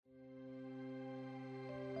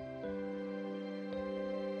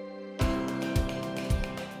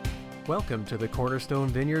Welcome to the Cornerstone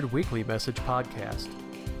Vineyard Weekly Message Podcast.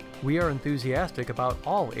 We are enthusiastic about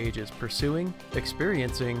all ages pursuing,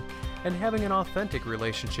 experiencing, and having an authentic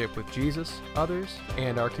relationship with Jesus, others,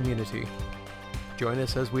 and our community. Join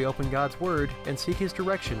us as we open God's Word and seek His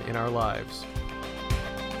direction in our lives.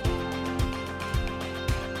 That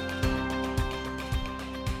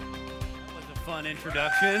was a fun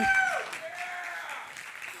introduction.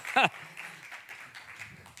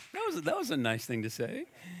 That was a nice thing to say.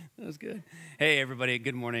 That was good. Hey, everybody.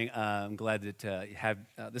 Good morning. I'm glad that you have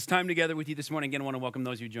this time together with you this morning. Again, I want to welcome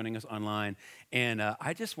those of you joining us online. And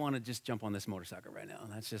I just want to jump on this motorcycle right now.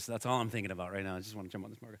 That's all I'm thinking about right now. I just want to jump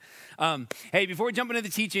on this motorcycle. Hey, before we jump into the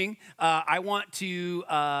teaching, I want to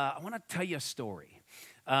tell you a story.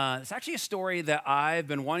 It's actually a story that I've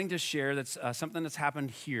been wanting to share. That's something that's happened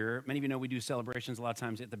here. Many of you know we do celebrations a lot of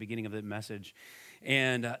times at the beginning of the message.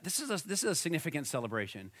 And this is a significant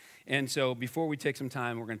celebration. And so before we take some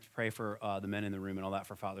time, we're going to pray for the men in the room and all that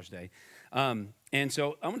for Father's Day. And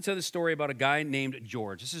so I'm going to tell this story about a guy named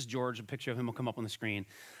George. This is George. A picture of him will come up on the screen.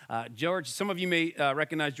 George, some of you may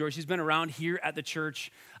recognize George. He's been around here at the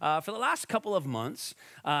church for the last couple of months.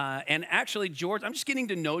 And actually, George, I'm just getting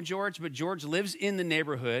to know George, but George lives in the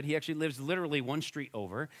neighborhood. He actually lives literally one street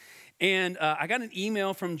over. And I got an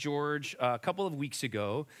email from George a couple of weeks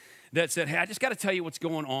ago that said, hey, I just got to tell you what's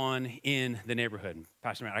going on in the neighborhood.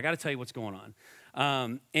 Pastor Matt, I got to tell you what's going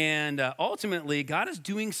on. And ultimately, God is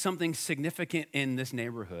doing something significant in this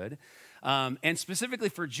neighborhood. And specifically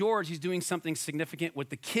for George, he's doing something significant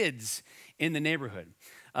with the kids in the neighborhood.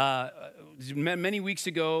 Many weeks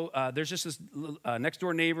ago, there's just this next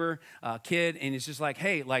door neighbor kid, and it's just like,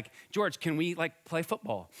 hey, like, George, can we like play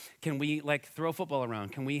football? Can we like throw football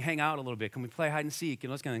around? Can we hang out a little bit? Can we play hide and seek?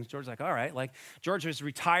 And those kind of things. George's like, all right. Like, George is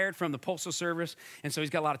retired from the Postal Service, and so he's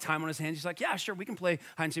got a lot of time on his hands. He's like, yeah, sure, we can play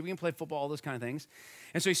hide and seek. We can play football, all those kind of things.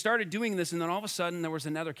 And so he started doing this, and then all of a sudden, there was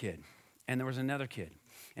another kid, and there was another kid,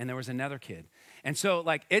 and there was another kid. And so,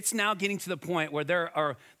 like, it's now getting to the point where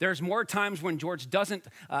there's more times when George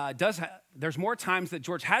there's more times that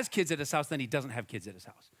George has kids at his house than he doesn't have kids at his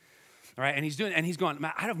house. All right, and he's going,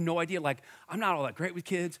 man, I have no idea, like, I'm not all that great with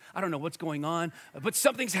kids. I don't know what's going on, but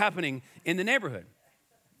something's happening in the neighborhood.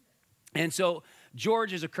 And so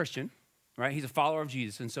George is a Christian, right? He's a follower of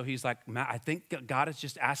Jesus. And so he's like, Matt, I think God is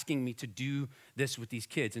just asking me to do this with these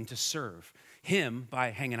kids and to serve him by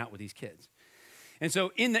hanging out with these kids. And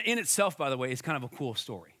so in itself, by the way, it's kind of a cool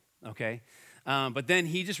story, okay? But then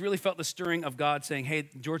he just really felt the stirring of God saying, hey,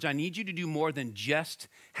 George, I need you to do more than just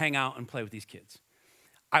hang out and play with these kids.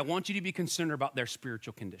 I want you to be concerned about their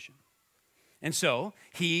spiritual condition. And so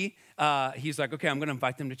he's like, okay, I'm going to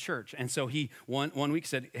invite them to church. And so he one week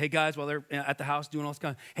said, hey, guys, while they're at the house doing all this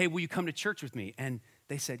kind of, hey, will you come to church with me? And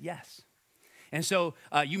they said yes. And so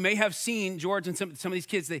you may have seen George and some of these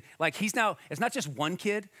kids, it's not just one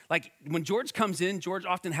kid. Like when George comes in, George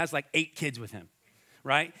often has like 8 kids with him,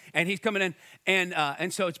 right? And he's coming in,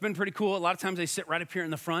 and so it's been pretty cool. A lot of times they sit right up here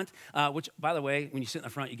in the front, which, by the way, when you sit in the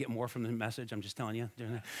front, you get more from the message. I'm just telling you,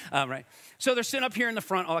 right? So they're sitting up here in the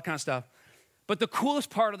front, all that kind of stuff. But the coolest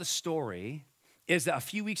part of the story is that a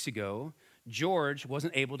few weeks ago, George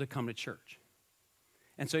wasn't able to come to church.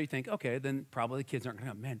 And so you think, okay, then probably the kids aren't going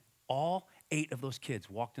to come. Man, all 8 of those kids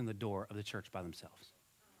walked in the door of the church by themselves.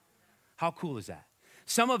 How cool is that?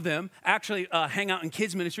 Some of them actually hang out in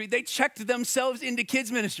kids ministry. They checked themselves into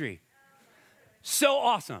kids ministry. So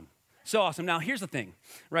awesome. So awesome. Now, here's the thing,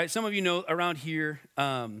 right? Some of you know around here,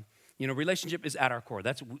 relationship is at our core.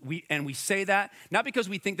 We say that, not because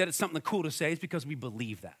we think that it's something cool to say, it's because we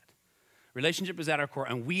believe that. Relationship is at our core,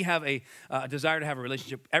 and we have a desire to have a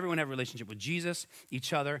relationship. Everyone have a relationship with Jesus,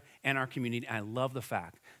 each other, and our community. And I love the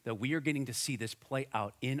fact that we are getting to see this play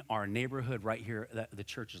out in our neighborhood right here that the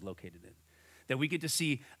church is located in. That we get to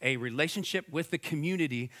see a relationship with the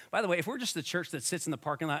community. By the way, if we're just the church that sits in the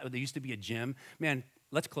parking lot where there used to be a gym, man,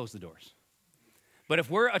 let's close the doors. But if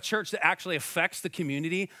we're a church that actually affects the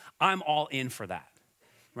community, I'm all in for that.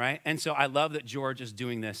 Right? And so I love that George is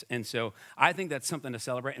doing this. And so I think that's something to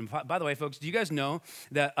celebrate. And by the way, folks, do you guys know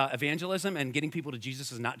that evangelism and getting people to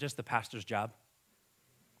Jesus is not just the pastor's job?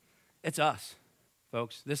 It's us,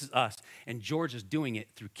 folks. This is us. And George is doing it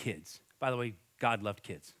through kids. By the way, God loved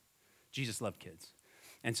kids. Jesus loved kids.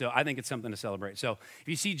 And so I think it's something to celebrate. So if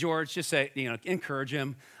you see George, just say, encourage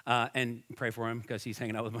him and pray for him because he's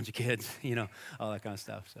hanging out with a bunch of kids, all that kind of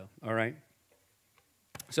stuff. So, all right.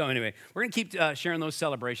 So anyway, we're going to keep sharing those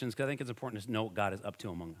celebrations because I think it's important to know what God is up to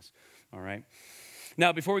among us, all right?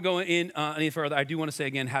 Now, before we go in any further, I do want to say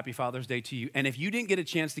again, happy Father's Day to you. And if you didn't get a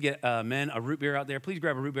chance to get men a root beer out there, please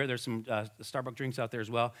grab a root beer. There's some Starbucks drinks out there as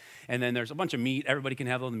well. And then there's a bunch of meat. Everybody can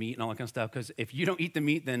have all the meat and all that kind of stuff. Because if you don't eat the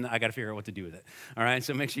meat, then I got to figure out what to do with it. All right,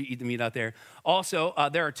 so make sure you eat the meat out there. Also,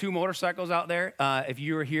 there are 2 motorcycles out there. If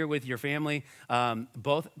you are here with your family,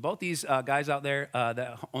 both these guys out there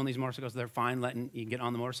that own these motorcycles, they're fine letting you get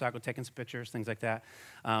on the motorcycle, taking some pictures, things like that.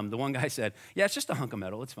 The one guy said, yeah, it's just a hunk of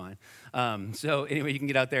metal. It's fine. So anyway, you can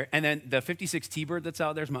get out there. And then the 56 T-Bird that's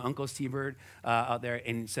out there is my uncle's T-Bird out there.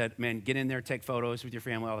 And said, man, get in there, take photos with your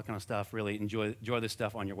family, all that kind of stuff. Really enjoy this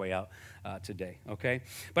stuff on your way out today, okay?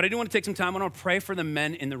 But I do want to take some time. I want to pray for the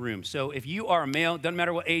men in the room. So if you are a male, doesn't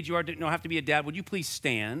matter what age you are, don't have to be a dad, would you please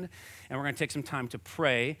stand? And we're going to take some time to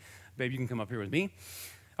pray. Babe, you can come up here with me.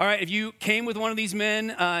 All right, if you came with one of these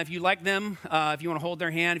men, if you like them, if you want to hold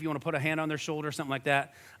their hand, if you want to put a hand on their shoulder, something like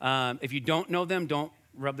that. If you don't know them, don't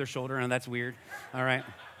rub their shoulder, and that's weird. All right.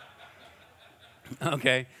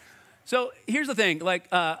 Okay. So here's the thing.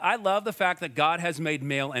 I love the fact that God has made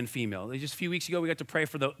male and female. Just a few weeks ago, we got to pray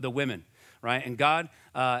for the women, right? And God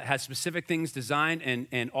has specific things designed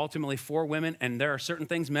and ultimately for women. And there are certain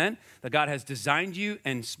things, men, that God has designed you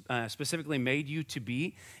and specifically made you to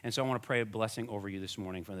be. And so I want to pray a blessing over you this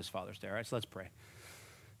morning for this Father's Day. All right, so let's pray.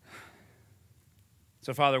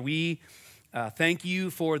 So, Father, we thank you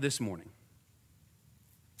for this morning.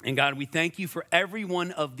 And God, we thank you for every one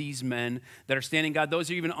of these men that are standing. God, those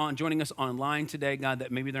who are even joining us online today, God,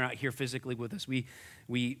 that maybe they're not here physically with us. We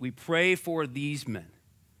pray for these men.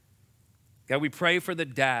 God, we pray for the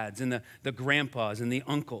dads and the grandpas and the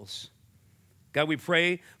uncles. God, we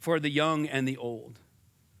pray for the young and the old.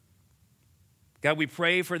 God, we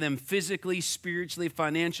pray for them physically, spiritually,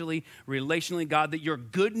 financially, relationally, God, that your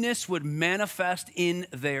goodness would manifest in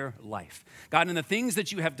their life. God, in the things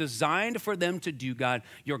that you have designed for them to do, God,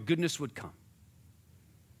 your goodness would come.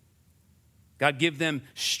 God, give them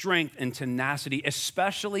strength and tenacity,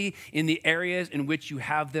 especially in the areas in which you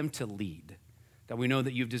have them to lead. God, we know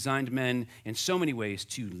that you've designed men in so many ways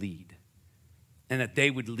to lead, and that they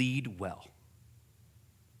would lead well.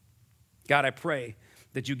 God, I pray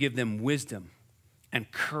that you give them wisdom and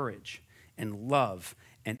courage and love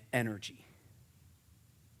and energy.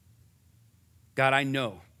 God, I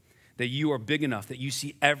know that you are big enough that you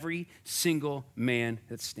see every single man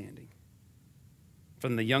that's standing,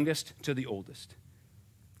 from the youngest to the oldest.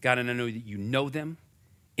 God, and I know that you know them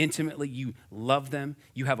intimately, you love them,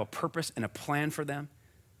 you have a purpose and a plan for them.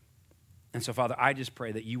 And so, Father, I just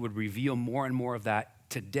pray that you would reveal more and more of that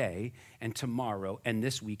today and tomorrow and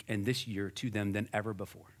this week and this year to them than ever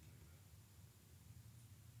before.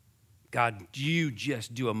 God, you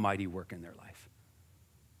just do a mighty work in their life.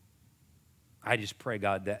 I just pray,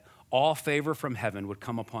 God, that all favor from heaven would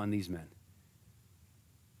come upon these men.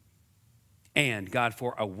 And, God,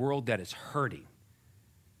 for a world that is hurting,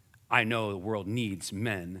 I know the world needs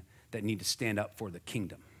men that need to stand up for the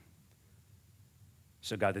kingdom.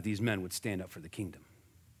 So, God, that these men would stand up for the kingdom.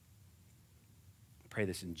 I pray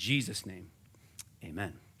this in Jesus' name.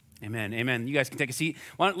 Amen. Amen, amen. You guys can take a seat.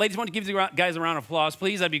 Ladies, why don't you give the guys a round of applause,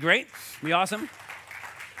 please? That'd be great. Be awesome.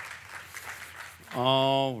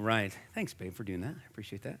 All right. Thanks, babe, for doing that. I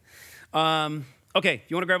appreciate that. Okay, if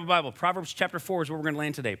you want to grab a Bible, Proverbs chapter 4 is where we're going to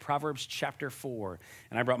land today. Proverbs chapter 4.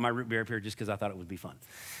 And I brought my root beer up here just because I thought it would be fun.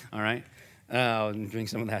 All right? And drink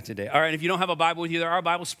some of that today. All right, if you don't have a Bible with you, there are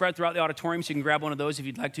Bibles spread throughout the auditorium, so you can grab one of those if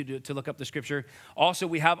you'd like to look up the scripture. Also,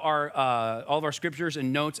 we have all of our scriptures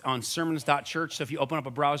and notes on sermons.church. So if you open up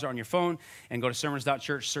a browser on your phone and go to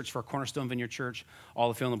sermons.church, search for Cornerstone Vineyard Church, all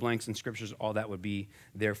the fill-in-the-blanks and scriptures, all that would be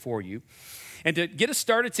there for you. And to get us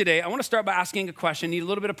started today, I want to start by asking a question. I need a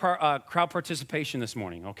little bit of crowd participation this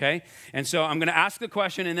morning, okay? And so I'm going to ask the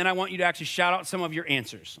question, and then I want you to actually shout out some of your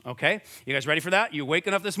answers, okay? You guys ready for that? You awake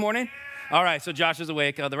enough this morning? All right, so Josh is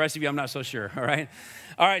awake. The rest of you, I'm not so sure, all right?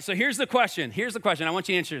 All right, so here's the question. Here's the question. I want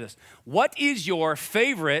you to answer this. What is your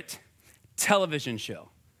favorite television show?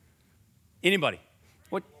 Anybody?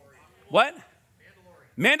 What?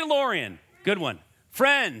 Mandalorian. Good one.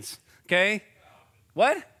 Friends, okay?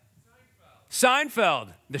 What? Seinfeld,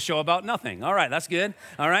 the show about nothing. All right, that's good.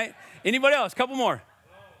 All right. Anybody else? Couple more.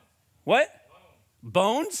 What?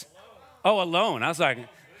 Bones? Oh, Alone. I was like,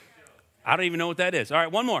 I don't even know what that is. All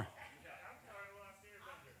right, one more.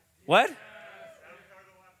 What?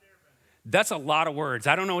 That's a lot of words.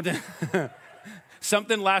 I don't know what that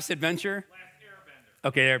something Last Adventure?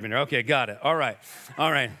 Okay, Airbender. Okay, got it. All right.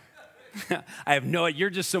 All right. I have no idea. You're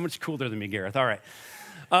just so much cooler than me, Gareth. All right.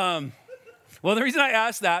 Well, the reason I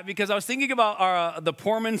asked that, because I was thinking about the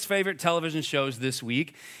Poorman's favorite television shows this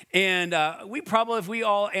week, and if we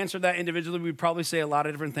all answered that individually, we'd probably say a lot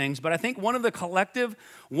of different things, but I think one of the collective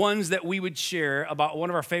ones that we would share about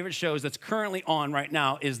one of our favorite shows that's currently on right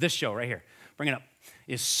now is this show right here. Bring it up.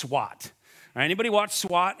 Is SWAT. All right, anybody watch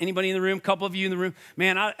SWAT? Anybody in the room? A couple of you in the room?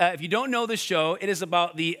 Man, if you don't know this show, it is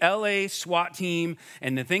about the LA SWAT team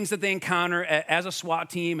and the things that they encounter as a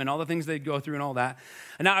SWAT team and all the things they go through and all that.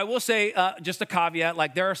 Now, I will say, just a caveat,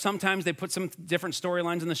 like there are sometimes they put some different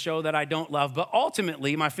storylines in the show that I don't love, but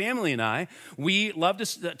ultimately, my family and I, we love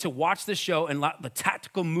to watch this show and the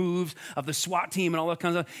tactical moves of the SWAT team and all that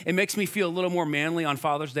kind of stuff. It makes me feel a little more manly on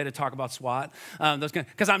Father's Day to talk about SWAT,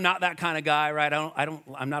 because I'm not that kind of guy, right?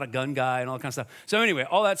 I'm not a gun guy and all that kind of stuff. So anyway,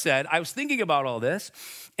 all that said, I was thinking about all this,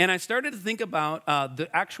 and I started to think about the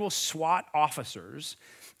actual SWAT officers,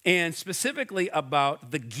 and specifically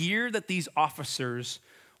about the gear that these officers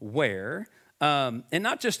wear, and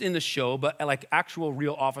not just in the show, but like actual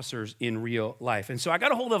real officers in real life. And so I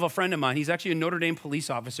got a hold of a friend of mine. He's actually a Notre Dame police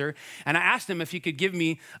officer, and I asked him if he could give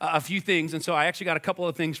me a few things, and so I actually got a couple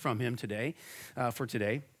of things from him today, for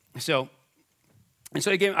today. And so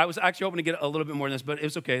again, I was actually hoping to get a little bit more than this, but it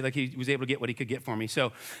was okay. Like he was able to get what he could get for me.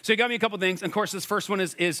 So he got me a couple things. And of course, this first one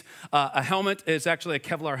is a helmet. It's actually a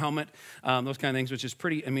Kevlar helmet, those kind of things, which is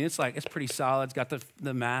pretty. I mean, it's pretty solid. It's got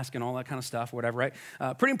the mask and all that kind of stuff, whatever, right?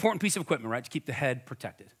 Pretty important piece of equipment, right, to keep the head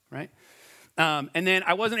protected, right? And then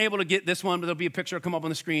I wasn't able to get this one, but there'll be a picture come up on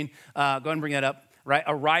the screen. Go ahead and bring that up. Right,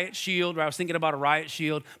 a riot shield. Right? I was thinking about a riot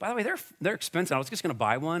shield. By the way, they're expensive. I was just going to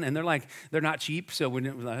buy one, and they're not cheap, so we're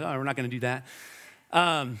not going to do that.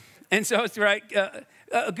 And so it's right,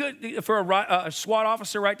 good for a SWAT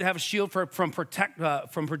officer, right, to have a shield from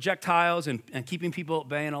projectiles and keeping people at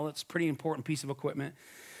bay and all. That's a pretty important piece of equipment.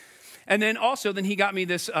 And then also, he got me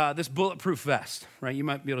this bulletproof vest, right? You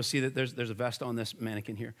might be able to see that there's a vest on this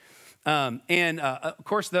mannequin here, and of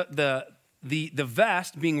course the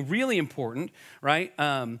vest being really important, right?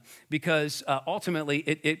 Because ultimately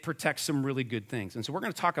it protects some really good things, and so we're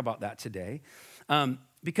going to talk about that today.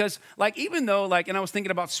 Because even though and I was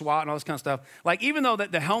thinking about SWAT and all this kind of stuff, even though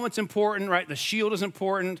that the helmet's important, right, the shield is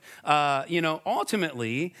important,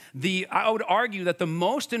 ultimately, I would argue that the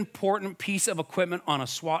most important piece of equipment on a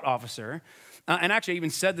SWAT officer, and actually I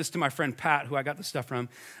even said this to my friend Pat, who I got this stuff from,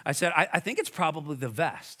 I said, I think it's probably the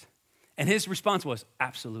vest. And his response was,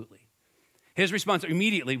 absolutely. His response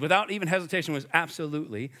immediately, without even hesitation, was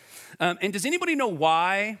absolutely. And does anybody know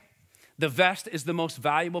why the vest is the most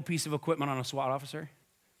valuable piece of equipment on a SWAT officer?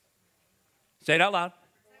 Say it out loud.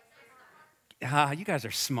 You guys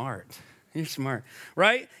are smart. You're smart,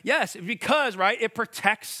 right? Yes, because, right, it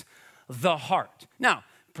protects the heart. Now,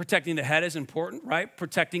 protecting the head is important, right?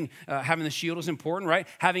 Protecting, having the shield is important, right?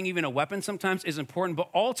 Having even a weapon sometimes is important,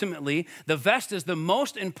 but ultimately, the vest is the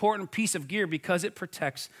most important piece of gear because it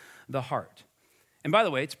protects the heart. And by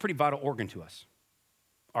the way, it's a pretty vital organ to us,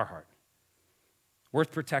 our heart.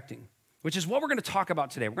 Worth protecting, which is what we're going to talk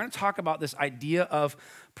about today. We're going to talk about this idea of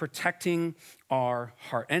protecting our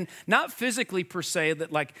heart. And not physically per se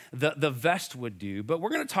that the vest would do, but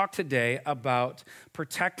we're going to talk today about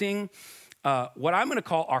protecting what I'm going to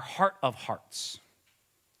call our heart of hearts,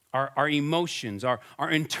 our emotions, our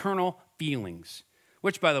internal feelings,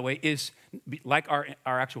 which, by the way, is like our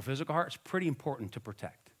actual physical heart, is pretty important to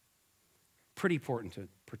protect. Pretty important to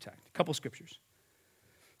protect. A couple scriptures.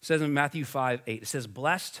 It says in Matthew 5:8, it says,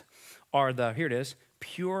 blessed are here it is,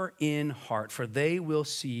 pure in heart, for they will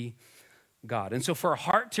see God. And so for a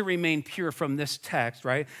heart to remain pure from this text,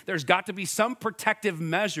 right, there's got to be some protective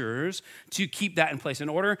measures to keep that in place in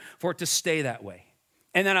order for it to stay that way.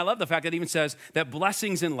 And then I love the fact that it even says that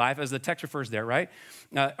blessings in life, as the text refers there, right,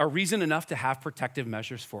 are reason enough to have protective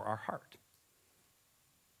measures for our heart.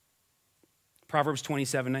 Proverbs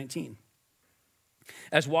 27:19.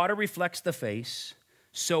 As water reflects the face,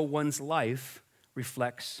 so one's life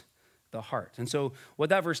reflects the heart. And so what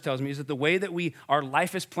that verse tells me is that the way that our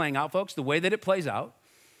life is playing out, folks, the way that it plays out,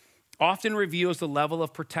 often reveals the level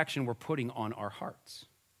of protection we're putting on our hearts.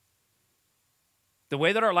 The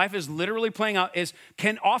way that our life is literally playing out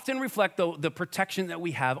can often reflect the protection that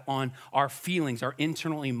we have on our feelings, our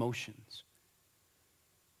internal emotions.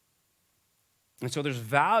 And so there's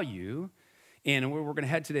value in, and where we're going to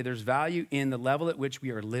head today, there's value in the level at which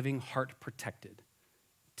we are living heart protected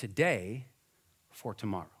today for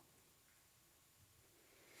tomorrow.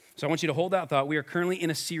 So I want you to hold that thought. We are currently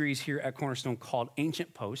in a series here at Cornerstone called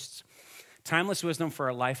Ancient Posts, Timeless Wisdom for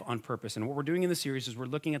a Life on Purpose. And what we're doing in the series is we're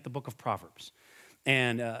looking at the book of Proverbs.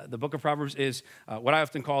 And the book of Proverbs is what I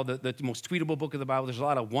often call the most tweetable book of the Bible. There's a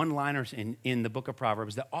lot of one-liners in the book of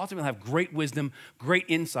Proverbs that ultimately have great wisdom, great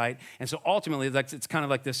insight. And so ultimately, it's kind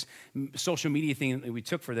of like this social media thing that we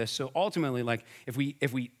took for this. So ultimately, like if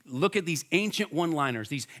we look at these ancient one-liners,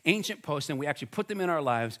 these ancient posts, and we actually put them in our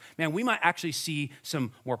lives, man, we might actually see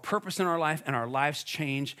some more purpose in our life, and our lives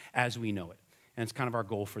change as we know it. And it's kind of our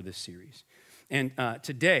goal for this series. And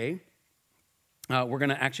today, we're going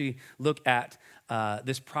to actually look at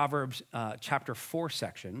this Proverbs chapter 4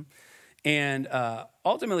 section, and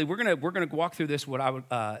ultimately we're going to walk through this. What I would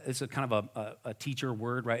it's a kind of a teacher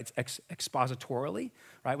word, right? It's expositorily,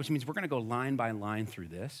 right? Which means we're going to go line by line through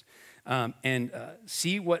this and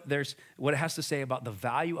see what it has to say about the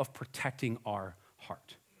value of protecting our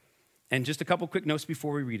heart. And just a couple quick notes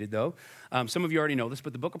before we read it, though. Some of you already know this,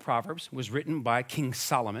 but the book of Proverbs was written by King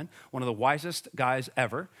Solomon, one of the wisest guys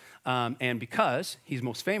ever. And because he's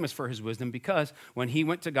most famous for his wisdom, because when he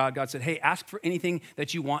went to God, God said, hey, ask for anything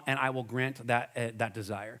that you want, and I will grant that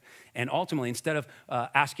desire. And ultimately, instead of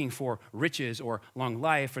asking for riches or long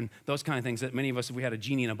life and those kind of things that many of us, if we had a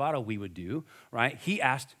genie in a bottle, we would do, right? He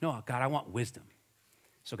asked, no, God, I want wisdom.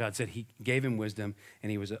 So God said he gave him wisdom,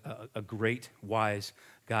 and he was a great, wise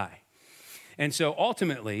guy. And so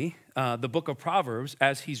ultimately, the book of Proverbs,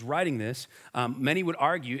 as he's writing this, many would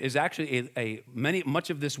argue is actually much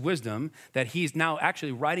of this wisdom that he's now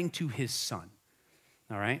actually writing to his son.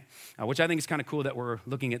 All right, which I think is kind of cool that we're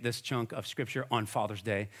looking at this chunk of scripture on Father's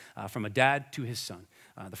Day from a dad to his son.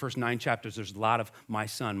 The first 9 chapters, there's a lot of my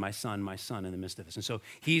son, my son, my son in the midst of this. And so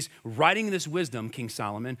he's writing this wisdom, King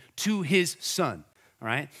Solomon, to his son. All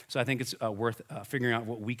right, so I think it's worth figuring out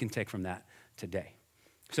what we can take from that today.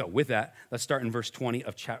 So with that, let's start in verse 20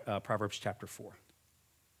 of Proverbs chapter 4.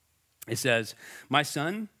 It says, my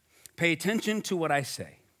son, pay attention to what I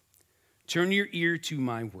say. Turn your ear to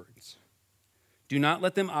my words. Do not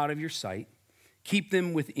let them out of your sight. Keep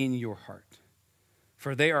them within your heart.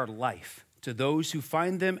 For they are life to those who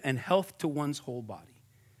find them and health to one's whole body.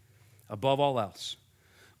 Above all else,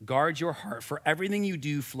 guard your heart, for everything you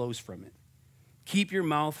do flows from it. Keep your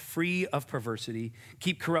mouth free of perversity.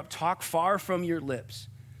 Keep corrupt talk far from your lips.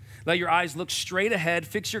 Let your eyes look straight ahead.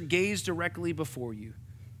 Fix your gaze directly before you.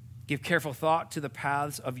 Give careful thought to the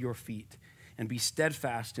paths of your feet, and be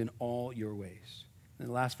steadfast in all your ways. And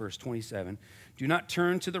the last verse, 27, do not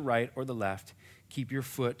turn to the right or the left. Keep your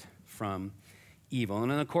foot from evil.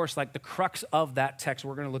 And then, of course, like the crux of that text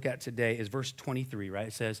we're going to look at today is verse 23, right?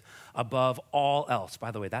 It says, above all else.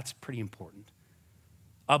 By the way, that's pretty important.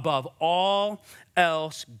 Above all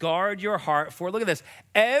else, guard your heart, for look at this,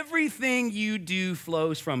 everything you do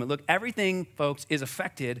flows from it. Look, everything, folks, is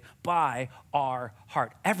affected by our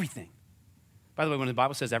heart. Everything. By the way, when the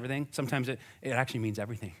Bible says everything, sometimes it actually means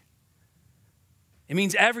everything. It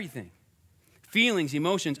means everything. Feelings,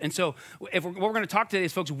 emotions. And so what we're going to talk today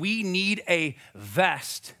is, folks, we need a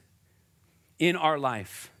vest in our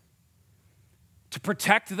life to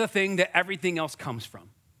protect the thing that everything else comes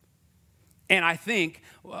from. And I think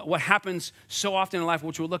what happens so often in life,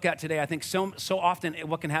 which we'll look at today, I think so often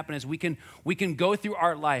what can happen is we can go through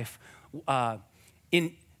our life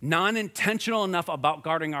in non-intentional enough about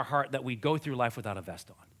guarding our heart that we go through life without a vest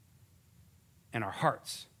on. And our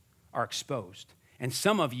hearts are exposed. And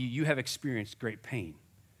some of you have experienced great pain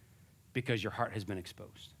because your heart has been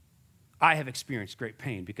exposed. I have experienced great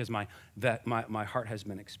pain because my heart has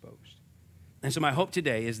been exposed. And so my hope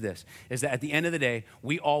today is this, is that at the end of the day,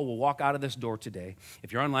 we all will walk out of this door today.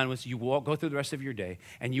 If you're online with us, you will go through the rest of your day,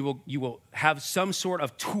 and you will have some sort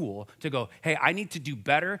of tool to go, hey, I need to do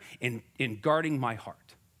better in guarding my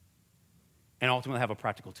heart. And ultimately have a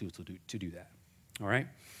practical tool to do that. All right?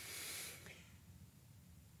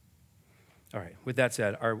 All right, with that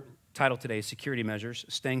said, our title today is Security Measures,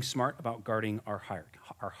 Staying Smart About Guarding Our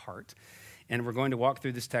Heart. And we're going to walk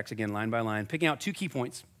through this text again, line by line, picking out 2 key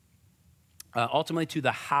points. Ultimately to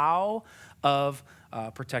the how of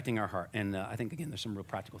protecting our heart. And I think, again, there's some real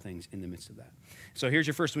practical things in the midst of that. So here's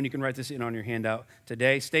your first one. You can write this in on your handout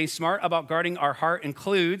today. Stay smart about guarding our heart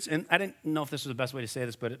includes, and I didn't know if this was the best way to say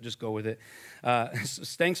this, but just go with it.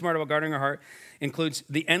 Staying smart about guarding our heart includes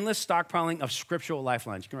the endless stockpiling of scriptural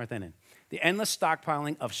lifelines. You can write that in. The endless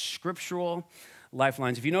stockpiling of scriptural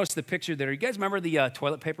lifelines. If you notice the picture there, you guys remember the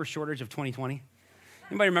toilet paper shortage of 2020?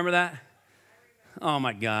 Anybody remember that? Oh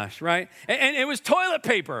my gosh, right? And it was toilet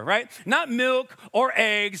paper, right? Not milk or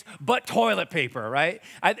eggs, but toilet paper, right?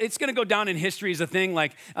 It's going to go down in history as a thing.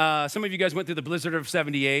 Like some of you guys went through the blizzard of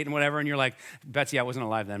 78 and whatever, and you're like, Betsy, I wasn't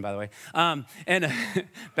alive then, by the way.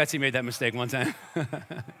 Betsy made that mistake one time.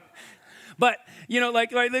 But,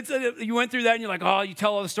 like you went through that and you're like, oh, you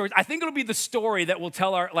tell all the stories. I think it'll be the story that will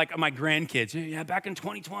tell my grandkids. Yeah, back in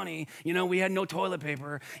 2020, we had no toilet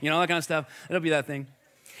paper, that kind of stuff. It'll be that thing.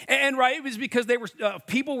 And right, it was because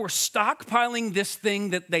people were stockpiling this thing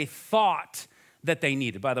that they thought that they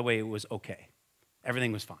needed. By the way, it was okay.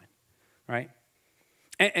 Everything was fine, right?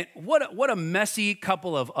 And what a messy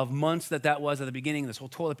couple of months that was at the beginning, this whole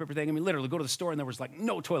toilet paper thing. I mean, literally go to the store and there was like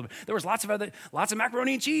no toilet paper. There was lots of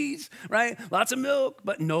macaroni and cheese, right? Lots of milk,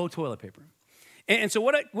 but no toilet paper. And so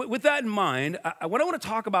with that in mind, what I want to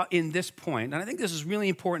talk about in this point, and I think this is really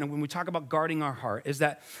important when we talk about guarding our heart, is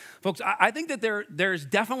that, folks, I think that there's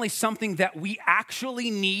definitely something that we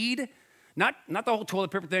actually need, not the whole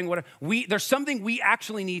toilet paper thing, whatever. There's something we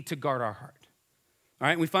actually need to guard our heart. All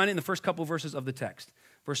right, and we find it in the first couple verses of the text.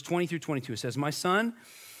 Verse 20 through 22, it says, my son,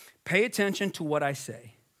 pay attention to what I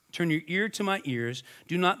say. Turn your ear to my ears.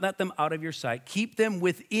 Do not let them out of your sight. Keep them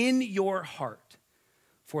within your heart,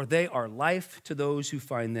 for they are life to those who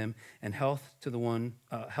find them and health to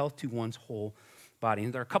one's whole body.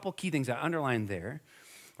 And there are a couple key things I underlined there,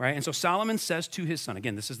 right? And so Solomon says to his son,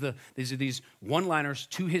 again, these are these one-liners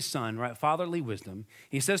to his son, right? Fatherly wisdom.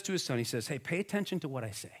 He says to his son, he says, hey, pay attention to what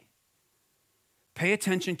I say. Pay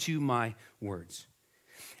attention to my words.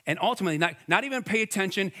 And ultimately, not even pay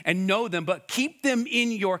attention and know them, but keep them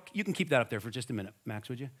in you can keep that up there for just a minute, Max,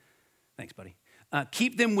 would you? Thanks, buddy.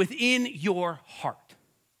 Keep them within your heart,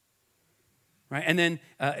 right? And then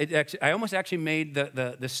I almost actually made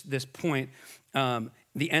this point,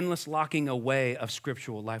 the endless locking away of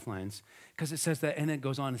scriptural lifelines, because it says that, and it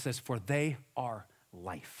goes on, it says, for they are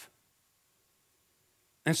life.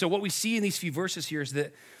 And so what we see in these few verses here is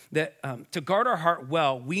that to guard our heart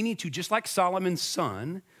well, we need to, just like Solomon's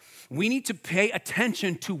son, we need to pay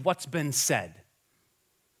attention to what's been said.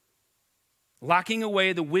 Locking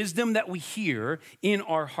away the wisdom that we hear in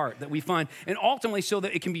our heart, that we find, and ultimately so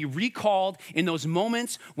that it can be recalled in those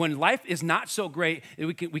moments when life is not so great,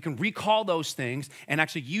 we can recall those things and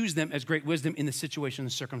actually use them as great wisdom in the situation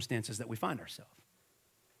and circumstances that we find ourselves.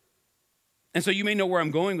 And so you may know where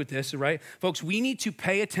I'm going with this, right? Folks, we need to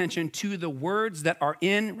pay attention to the words that are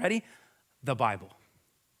in, ready? The Bible.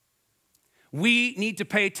 We need to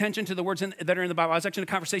pay attention to the words that are in the Bible. I was actually in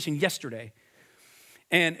a conversation yesterday,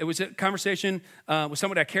 and it was a conversation with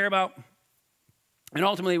somebody I care about. And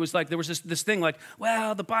ultimately, it was like there was this thing like,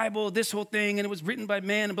 well, the Bible, this whole thing, and it was written by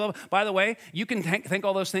man, and blah, blah. By the way, you can think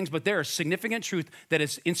all those things, but there is significant truth that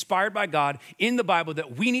is inspired by God in the Bible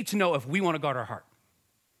that we need to know if we want to guard our heart.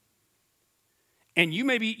 And you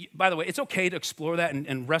may be, by the way, it's okay to explore that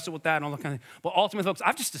and wrestle with that and all that kind of thing. But ultimately, folks,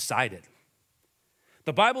 I've just decided.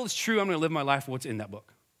 The Bible is true. I'm going to live my life for what's in that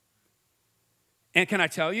book. And can I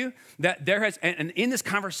tell you that and in this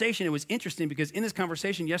conversation, it was interesting because in this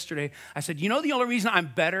conversation yesterday, I said, the only reason I'm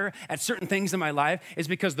better at certain things in my life is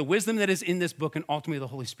because the wisdom that is in this book and ultimately the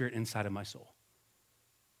Holy Spirit inside of my soul.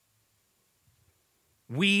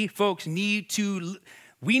 We, folks, need to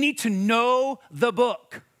know the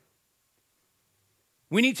book.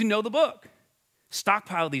 We need to know the book.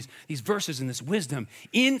 Stockpile these verses and this wisdom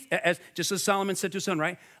just as Solomon said to his son,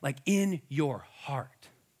 right? Like in your heart.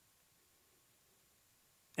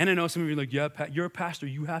 And I know some of you are like, yeah, you're a pastor.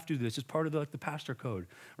 You have to do this. It's part of the pastor code,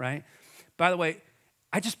 right? By the way,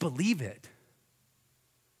 I just believe it.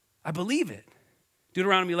 I believe it.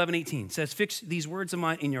 Deuteronomy 11:18 says, fix these words of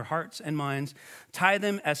mine in your hearts and minds, tie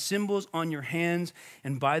them as symbols on your hands,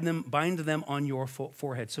 and bind them on your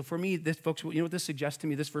forehead. So for me, this, folks, you know what this suggests to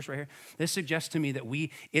me, this verse right here? This suggests to me that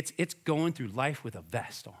it's going through life with a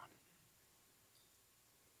vest on.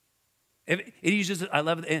 It uses, I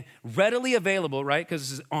love it, readily available, right? Because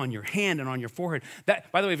this is on your hand and on your forehead. That,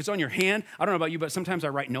 by the way, if it's on your hand, I don't know about you, but sometimes I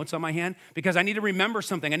write notes on my hand because I need to remember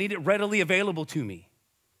something. I need it readily available to me.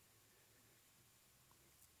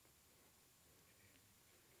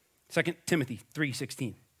 2 Timothy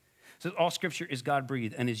 3:16 says, all scripture is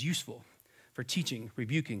God-breathed and is useful for teaching,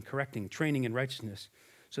 rebuking, correcting, training in righteousness,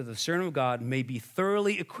 so that the servant of God may be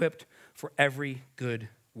thoroughly equipped for every good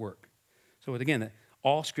work. So again,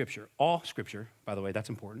 all scripture, by the way, that's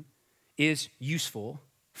important, is useful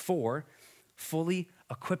for fully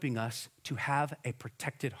equipping us to have a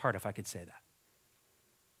protected heart, if I could say that.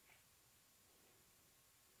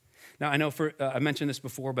 Now, I know I mentioned this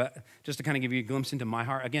before, but just to kind of give you a glimpse into my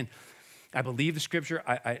heart, again, I believe the scripture.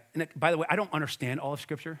 And by the way, I don't understand all of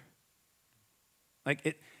scripture.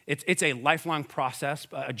 Like it's a lifelong process,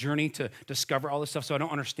 a journey to discover all this stuff, so I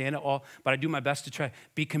don't understand it all, but I do my best to try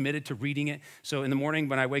be committed to reading it. So in the morning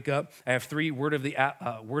when I wake up, I have 3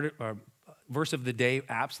 verse of the day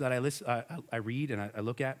apps that I read and I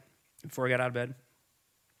look at before I get out of bed.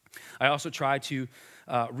 I also try to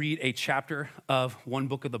read a chapter of one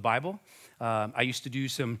book of the Bible. I used to do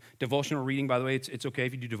some devotional reading. By the way, it's okay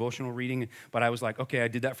if you do devotional reading, but I was like, okay, I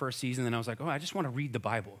did that for a season, and I was like, oh, I just want to read the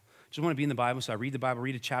Bible. I just want to be in the Bible, so I read the Bible,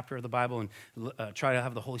 read a chapter of the Bible, and try to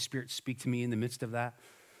have the Holy Spirit speak to me in the midst of that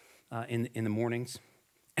in the mornings.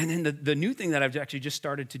 And then the new thing that I've actually just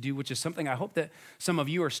started to do, which is something I hope that some of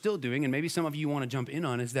you are still doing, and maybe some of you want to jump in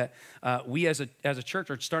on, is that we as a church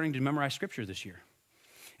are starting to memorize Scripture this year.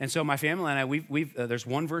 And so my family and I, there's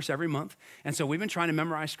one verse every month, and so we've been trying to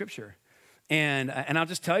memorize Scripture. And I'll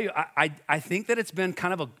just tell you, I think that it's been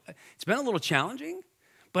a little challenging,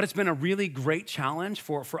 but it's been a really great challenge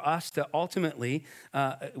for us to ultimately,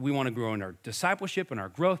 we want to grow in our discipleship and our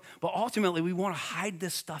growth, but ultimately we want to hide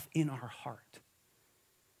this stuff in our heart.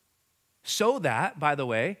 So that, by the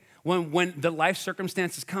way, when the life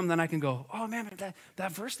circumstances come, then I can go, oh man,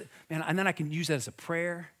 that verse, man, and then I can use that as a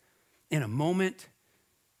prayer in a moment.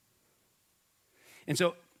 And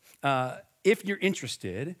so if you're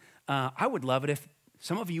interested, I would love it if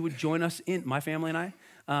some of you would join us in, my family and I,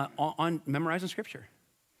 on memorizing Scripture.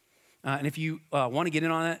 And if you want to get in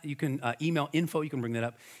on that, you can email info, you can bring that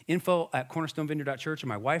up, info@cornerstonevineyard.church, and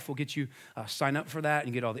my wife will get you sign up for that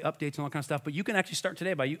and get all the updates and all that kind of stuff. But you can actually start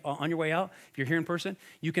today on your way out. If you're here in person,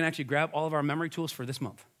 you can actually grab all of our memory tools for this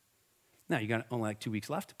month. Now, you got only like 2 weeks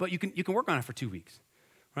left, but you can work on it for 2 weeks,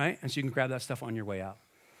 right? And so you can grab that stuff on your way out.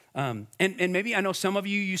 And maybe I know some of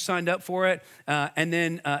you signed up for it, and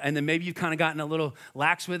then maybe you've kind of gotten a little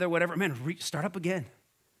lax with it or whatever. Man, start up again.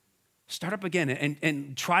 Start up again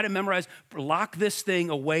and try to memorize, lock this thing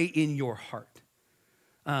away in your heart.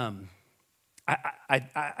 I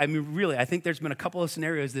mean, really, I think there's been a couple of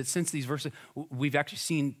scenarios that since these verses, we've actually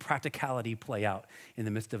seen practicality play out in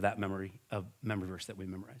the midst of that memory verse that we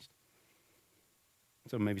memorized.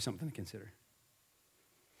 So maybe something to consider.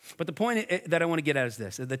 But the point that I want to get at is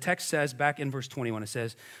this. The text says, back in verse 21, it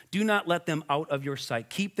says, do not let them out of your sight.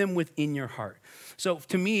 Keep them within your heart. So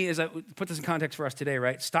to me, as I put this in context for us today,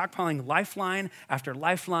 right, stockpiling lifeline after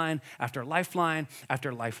lifeline after lifeline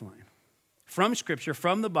after lifeline. From Scripture,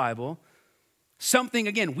 from the Bible, something,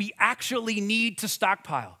 again, we actually need to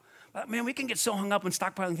stockpile. But man, we can get so hung up on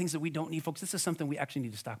stockpiling things that we don't need. Folks, this is something we actually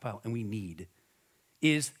need to stockpile, and we need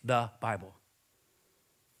is the Bible.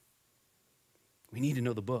 We need to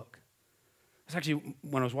know the book. It's actually,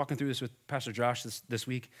 when I was walking through this with Pastor Josh this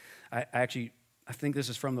week, I think this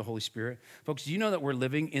is from the Holy Spirit. Folks, do you know that we're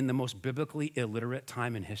living in the most biblically illiterate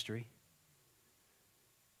time in history?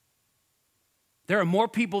 There are more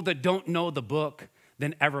people that don't know the book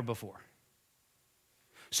than ever before.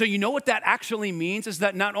 So you know what that actually means is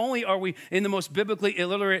that not only are we in the most biblically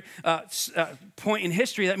illiterate point in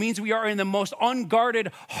history, that means we are in the most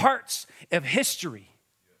unguarded hearts of history.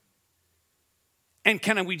 And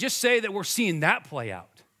can we just say that we're seeing that play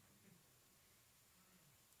out?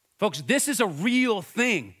 Folks, this is a real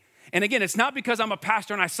thing. And again, it's not because I'm a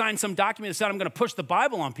pastor and I signed some document that said I'm going to push the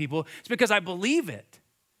Bible on people. It's because I believe it.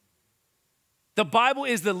 The Bible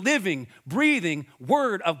is the living, breathing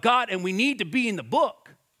word of God, and we need to be in the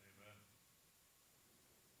book. Amen.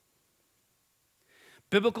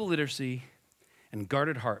 Biblical literacy and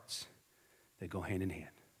guarded hearts, they go hand in hand.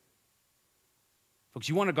 Folks,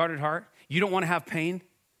 you want a guarded heart? You don't want to have pain?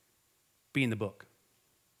 Be in the book.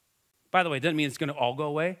 By the way, it doesn't mean it's going to all go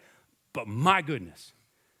away, but my goodness,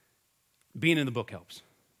 being in the book helps.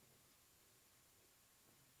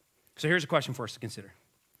 So here's a question for us to consider.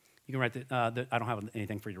 You can write I don't have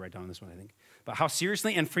anything for you to write down on this one, I think. But how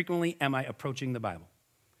seriously and frequently am I approaching the Bible?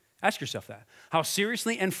 Ask yourself that. How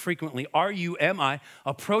seriously and frequently am I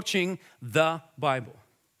approaching the Bible?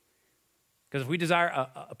 Because if we desire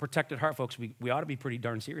a protected heart, folks, we ought to be pretty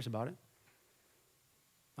darn serious about it.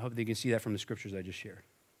 I hope that you can see that from the scriptures I just shared.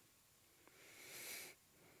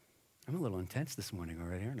 I'm a little intense this morning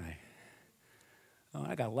already, aren't I? Oh,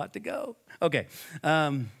 I got a lot to go. Okay.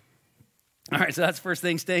 All right, so that's the first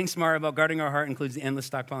thing. Staying smart about guarding our heart includes the endless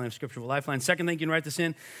stockpiling of scriptural lifeline. Second thing, you can write this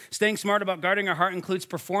in. Staying smart about guarding our heart includes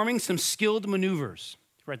performing some skilled maneuvers.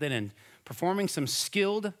 Write that in. Performing some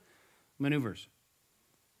skilled maneuvers.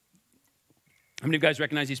 How many of you guys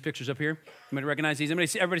recognize these pictures up here? Anybody recognize these?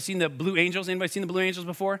 Everybody seen the Blue Angels? Anybody seen the Blue Angels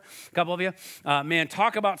before? A couple of you? Man,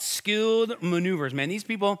 talk about skilled maneuvers. Man, these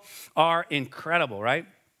people are incredible, right?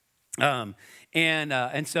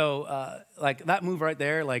 And so like that move right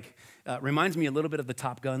there, like reminds me a little bit of the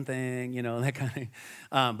Top Gun thing, you know, that kind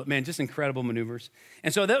of, but man, just incredible maneuvers.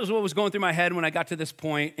 And so that was what was going through my head when I got to this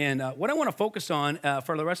point. And what I want to focus on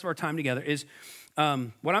for the rest of our time together is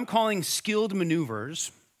what I'm calling skilled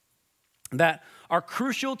maneuvers that are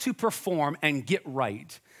crucial to perform and get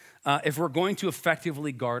right if we're going to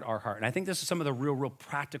effectively guard our heart. And I think this is some of the real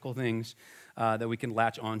practical things that we can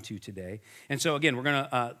latch onto today. And so again, we're going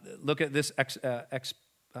to look at this, I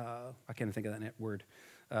can't think of that word.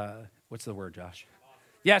 What's the word, Josh?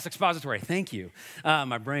 Yes, expository. Thank you.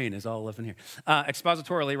 My brain is all up in here.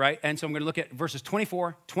 Expositorily, right? And so I'm going to look at verses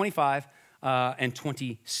 24, 25, and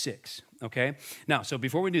 26, okay? Now, so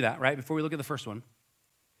before we do that, right, before we look at the first one,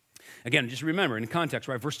 again, just remember, in context,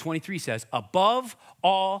 right, verse 23 says, above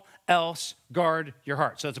all else, guard your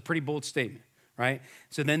heart. So it's a pretty bold statement, right?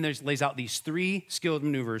 So then lays out these three skilled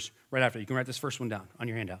maneuvers right after. You can write this first one down on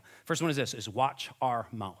your handout. First one is this, is watch our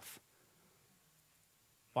mouth.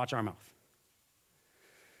 Watch our mouth.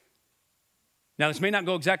 Now, this may not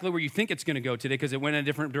go exactly where you think it's going to go today because it went in a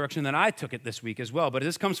different direction than I took it this week as well. But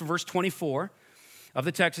this comes from verse 24 of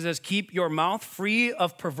the text. It says, keep your mouth free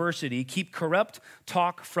of perversity. Keep corrupt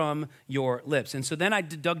talk from your lips. And so then I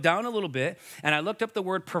dug down a little bit and I looked up the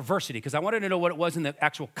word perversity because I wanted to know what it was in the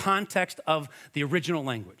actual context of the original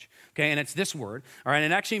language. Okay, and it's this word. All right,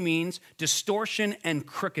 and it actually means distortion and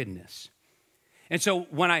crookedness. And so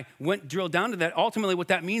when I drilled down to that, ultimately what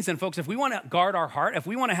that means then, folks, if we want to guard our heart, if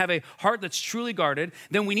we want to have a heart that's truly guarded,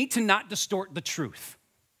 then we need to not distort the truth.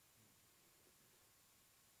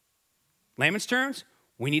 Layman's terms,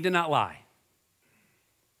 we need to not lie.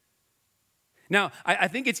 Now, I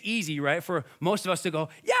think it's easy, right, for most of us to go,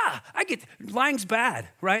 yeah, I get lying's bad,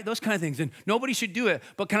 right? Those kind of things, and nobody should do it.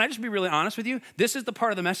 But can I just be really honest with you? This is the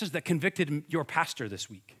part of the message that convicted your pastor this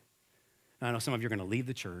week. Now, I know some of you are going to leave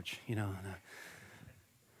the church,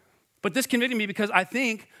 But this convicted me because I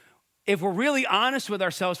think if we're really honest with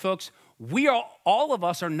ourselves, folks, all of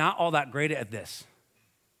us are not all that great at this.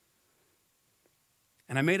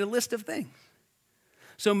 And I made a list of things.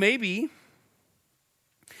 So maybe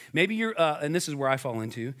you're, and this is where I fall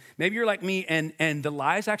into, maybe you're like me and the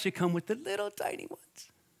lies actually come with the little tiny ones.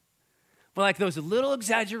 But like those little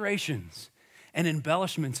exaggerations and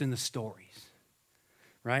embellishments in the stories,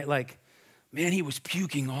 right? Like, man, he was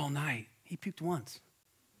puking all night. He puked once.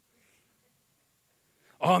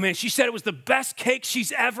 Oh, man, she said it was the best cake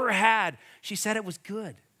she's ever had. She said it was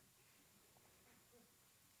good.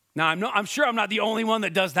 Now, I'm sure I'm not the only one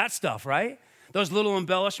that does that stuff, right? Those little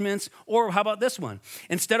embellishments. Or how about this one?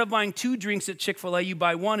 Instead of buying 2 drinks at Chick-fil-A, you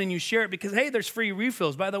buy 1 and you share it because, hey, there's free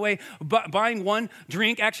refills. By the way, buying 1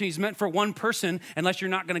 drink actually is meant for 1 person unless you're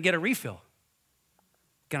not going to get a refill.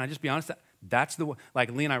 Can I just be honest? That's the one.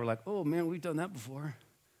 Like Lee and I were like, oh, man, we've done that before.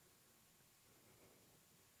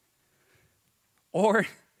 Or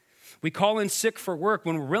we call in sick for work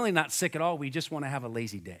when we're really not sick at all. We just want to have a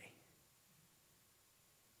lazy day.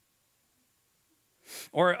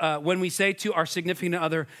 Or when we say to our significant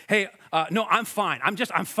other, hey, no, I'm fine.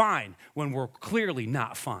 I'm fine, when we're clearly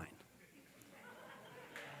not fine.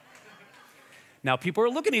 Now, people are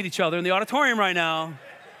looking at each other in the auditorium right now.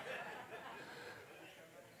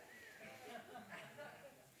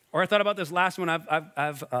 Or I thought about this last one.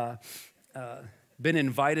 I've been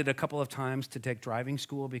invited a couple of times to take driving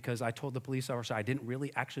school because I told the police officer I didn't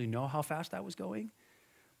really actually know how fast I was going.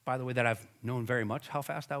 By the way, that I've known very much how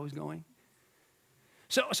fast I was going.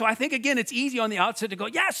 So I think, again, it's easy on the outset to go,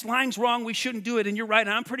 yes, lying's wrong, we shouldn't do it, and you're right,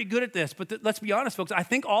 and I'm pretty good at this. But let's be honest, folks, I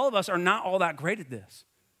think all of us are not all that great at this.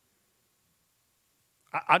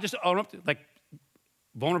 I'll just own up to, like,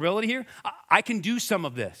 vulnerability here. I can do some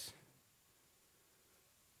of this.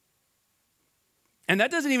 And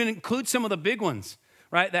that doesn't even include some of the big ones,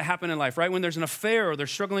 right, that happen in life, right? When there's an affair or they're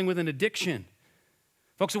struggling with an addiction.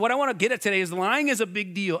 Folks, so what I want to get at today is lying is a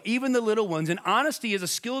big deal, even the little ones, and honesty is a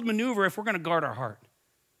skilled maneuver if we're going to guard our heart.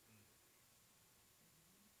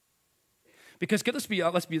 Because let's be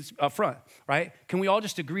upfront, right? Can we all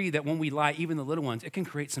just agree that when we lie, even the little ones, it can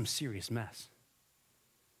create some serious mess?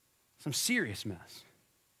 Some serious mess.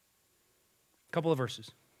 A couple of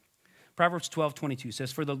verses. Proverbs 12:22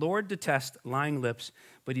 says, for the Lord detests lying lips,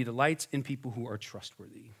 but he delights in people who are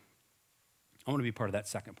trustworthy. I want to be part of that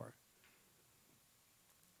second part.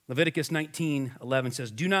 Leviticus 19:11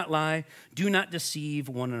 says, do not lie, do not deceive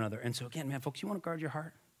one another. And so again, man, folks, you want to guard your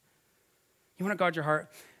heart? You want to guard your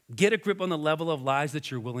heart? Get a grip on the level of lies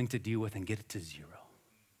that you're willing to deal with and get it to 0.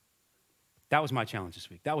 That was my challenge this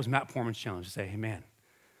week. That was Matt Poorman's challenge to say, hey, man,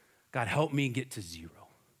 God, help me get to 0.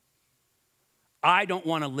 I don't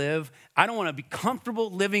want to be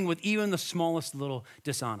comfortable living with even the smallest little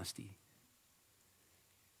dishonesty.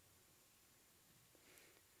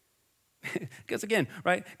 Because again,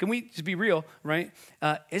 right, can we just be real, right?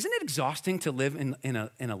 Isn't it exhausting to live in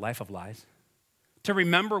a life of lies? to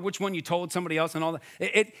remember which one you told somebody else and all that.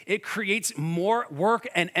 It creates more work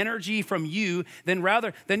and energy from you than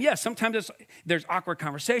yes, sometimes there's awkward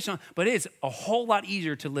conversation, but it's a whole lot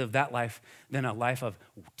easier to live that life than a life of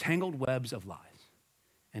tangled webs of lies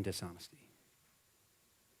and dishonesty.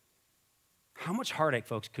 How much heartache,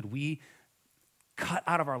 folks, could we cut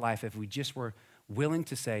out of our life if we just were willing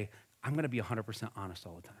to say, I'm going to be 100% honest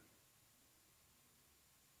all the time?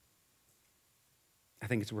 I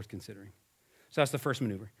think it's worth considering. So that's the first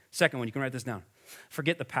maneuver. Second one, you can write this down.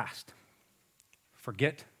 Forget the past.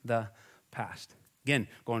 Forget the past. Again,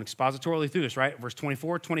 going expositorily through this, right? Verse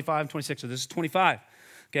 24, 25, 26. So this is 25.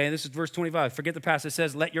 Okay, this is verse 25. Forget the past. It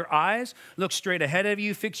says, let your eyes look straight ahead of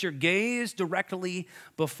you. Fix your gaze directly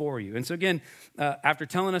before you. And so again, after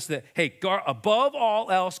telling us that, hey, above all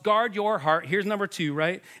else, guard your heart. Here's number 2,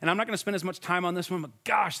 right? And I'm not going to spend as much time on this one, but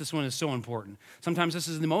gosh, this one is so important. Sometimes this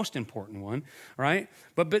is the most important one, right?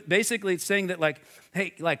 But basically it's saying that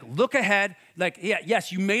hey, look ahead.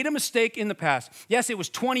 Yes, you made a mistake in the past. Yes, it was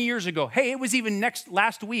 20 years ago. Hey, it was even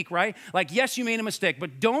last week, right? Yes, you made a mistake,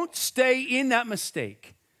 but don't stay in that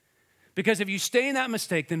mistake. Because if you stay in that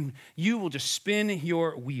mistake, then you will just spin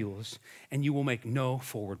your wheels and you will make no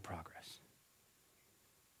forward progress.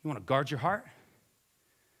 You want to guard your heart?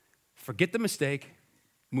 Forget the mistake,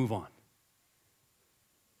 move on.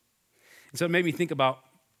 And so it made me think about,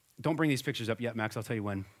 don't bring these pictures up yet, Max, I'll tell you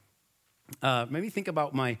when. Made me think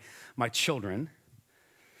about my children.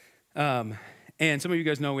 And some of you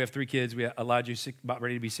guys know we have 3 kids. We have Elijah, who's about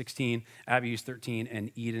ready to be 16, Abby, who's 13,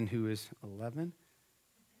 and Eden, who is 11.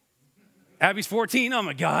 Abby's 14. Oh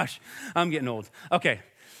my gosh, I'm getting old. Okay,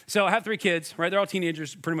 so I have 3 kids, right? They're all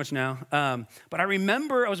teenagers pretty much now. But I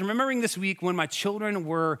was remembering this week when my children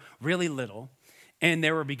were really little and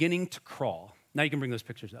they were beginning to crawl. Now you can bring those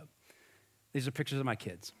pictures up. These are pictures of my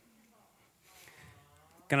kids.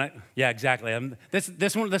 Can I? Yeah, exactly.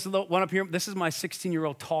 This one up here, this is my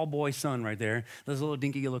 16-year-old tall boy son right there. This little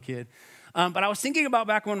dinky little kid. But I was thinking about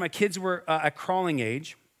back when my kids were at crawling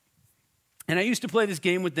age. And I used to play this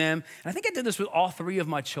game with them, and I think I did this with all 3 of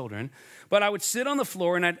my children, but I would sit on the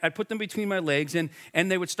floor, and I'd put them between my legs, and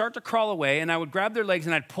they would start to crawl away, and I would grab their legs,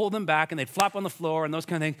 and I'd pull them back, and they'd flop on the floor, and those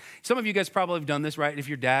kind of things. Some of you guys probably have done this, right, if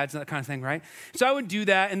you're dads and that kind of thing, right? So I would do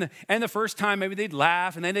that, and the first time, maybe they'd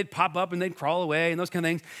laugh, and then they'd pop up, and they'd crawl away, and those kind of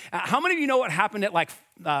things. How many of you know what happened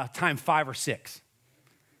at time 5 or 6?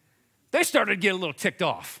 They started to get a little ticked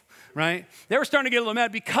off, right? They were starting to get a little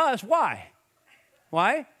mad because, why?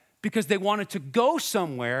 Why? Because they wanted to go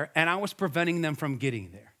somewhere, and I was preventing them from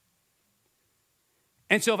getting there.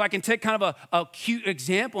 And so if I can take kind of a cute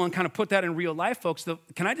example and kind of put that in real life, folks,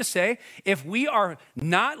 can I just say, if we are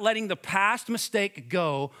not letting the past mistake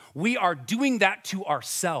go, we are doing that to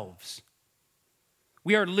ourselves.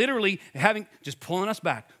 We are literally just pulling us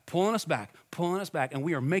back, and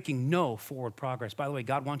we are making no forward progress. By the way,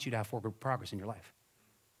 God wants you to have forward progress in your life.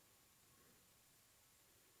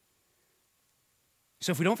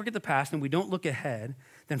 So if we don't forget the past and we don't look ahead,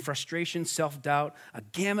 then frustration, self-doubt, a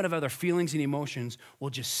gamut of other feelings and emotions will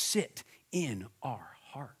just sit in our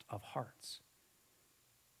heart of hearts.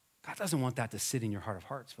 God doesn't want that to sit in your heart of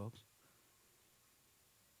hearts, folks.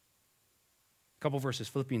 A couple verses,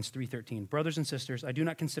 Philippians 3:13. Brothers and sisters, I do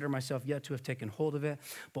not consider myself yet to have taken hold of it,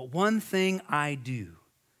 but one thing I do,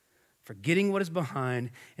 forgetting what is behind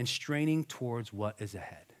and straining towards what is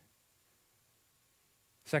ahead.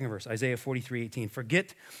 Second verse, Isaiah 43:18.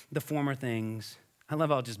 Forget the former things. I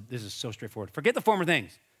love how this is so straightforward. Forget the former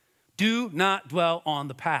things. Do not dwell on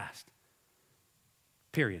the past.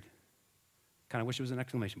 Period. Kind of wish it was an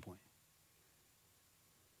exclamation point.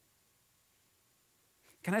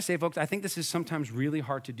 Can I say, folks, I think this is sometimes really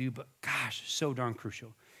hard to do, but gosh, so darn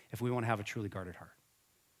crucial if we want to have a truly guarded heart.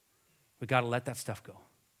 We got to let that stuff go.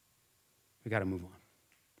 We got to move on.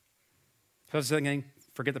 So that's the second thing.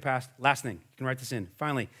 Forget the past. Last thing, you can write this in.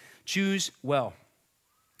 Finally, choose well.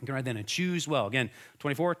 You can write that in. Choose well. Again,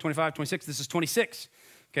 24, 25, 26. This is 26,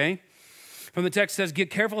 okay? From the text says, give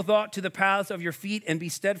careful thought to the paths of your feet and be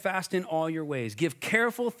steadfast in all your ways. Give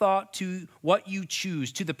careful thought to what you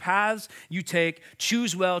choose, to the paths you take.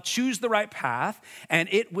 Choose well, choose the right path, and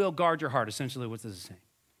it will guard your heart. Essentially, what this is saying.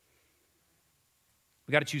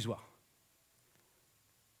 We got to choose well.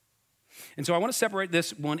 And so I want to separate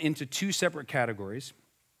this one into 2 separate categories.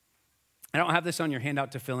 I don't have this on your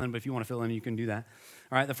handout to fill in, but if you want to fill in, you can do that.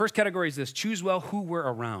 All right, the first category is this: choose well who we're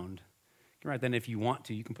around. You can write that if you want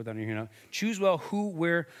to. You can put that on your handout. Choose well who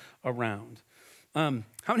we're around. How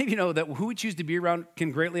many of you know that who we choose to be around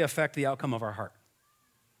can greatly affect the outcome of our heart?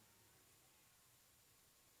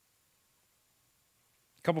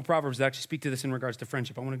 A couple Proverbs that actually speak to this in regards to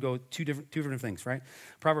friendship. I want to go two different things, right?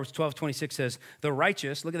 Proverbs 12:26 says, the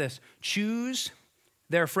righteous, look at this, choose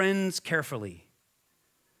their friends carefully,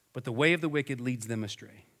 but the way of the wicked leads them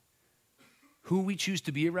astray. Who we choose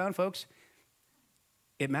to be around, folks,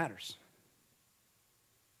 it matters.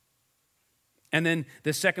 And then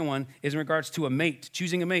the second one is in regards to a mate,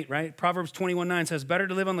 choosing a mate, right? Proverbs 21:9 says, better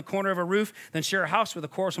to live on the corner of a roof than share a house with a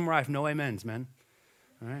quarrelsome wife. No amens, man.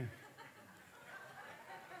 All right.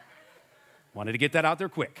 Wanted to get that out there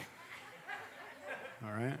quick.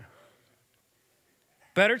 All right.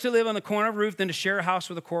 Better to live on the corner of a roof than to share a house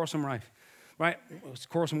with a quarrelsome wife, right?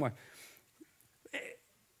 Quarrelsome wife.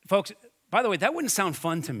 Folks, by the way, that wouldn't sound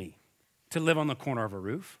fun to me, to live on the corner of a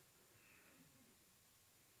roof.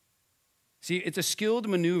 See, it's a skilled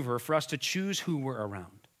maneuver for us to choose who we're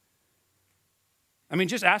around. I mean,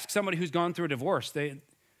 just ask somebody who's gone through a divorce.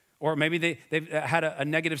 Or maybe they've had a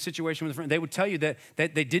negative situation with a friend. They would tell you that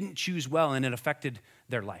they didn't choose well and it affected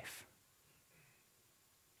their life.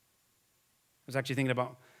 I was actually thinking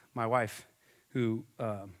about my wife, who,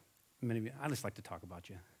 many of you, I just like to talk about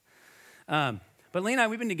you. But Lee and I,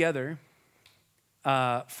 we've been together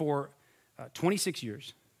for 26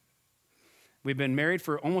 years. We've been married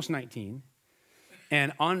for almost 19.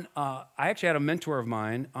 And I actually had a mentor of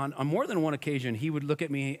mine, on more than one occasion, he would look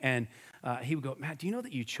at me and he would go, Matt, do you know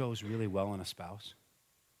that you chose really well on a spouse?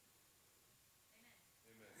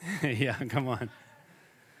 Yeah, come on.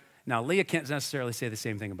 Now, Leah can't necessarily say the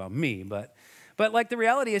same thing about me, but like the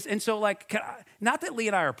reality is, and so like, not that Leah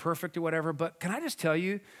and I are perfect or whatever, but can I just tell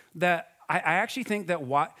you that I actually think that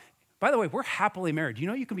by the way, we're happily married. Do you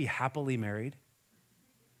know you can be happily married?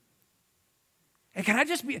 And can I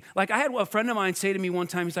just be, like, I had a friend of mine say to me one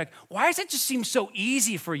time, he's like, why does it just seem so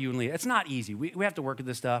easy for you and Leah? It's not easy. We have to work at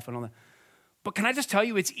this stuff and all that. But can I just tell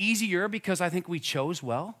you, it's easier because I think we chose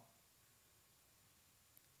well.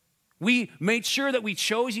 We made sure that we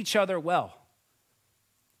chose each other well.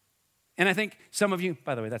 And I think some of you,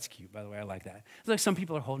 by the way, that's cute. By the way, I like that. It's like some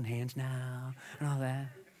people are holding hands now and all that.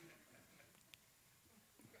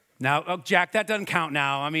 Now, oh, Jack, that doesn't count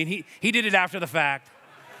now. I mean, he did it after the fact.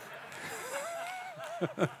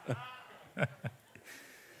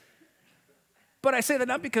 But I say that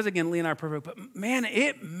not because, again, Lee and I are perfect, but man,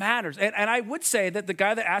 it matters. And I would say that the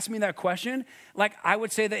guy that asked me that question, like, I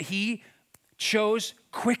would say that he chose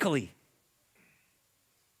quickly.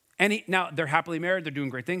 And now they're happily married, they're doing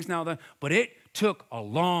great things now, but it took a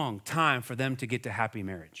long time for them to get to happy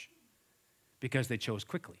marriage because they chose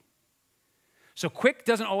quickly. So quick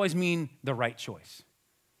doesn't always mean the right choice.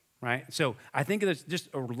 Right? So I think there's just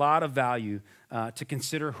a lot of value to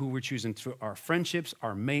consider who we're choosing through our friendships,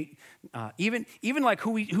 our mate, even like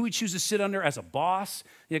who we choose to sit under as a boss.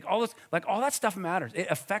 Like all that stuff matters. It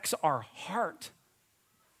affects our heart.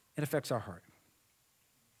 It affects our heart.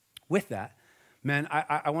 With that, man,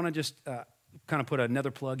 I want to just kind of put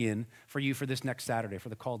another plug in for you for this next Saturday for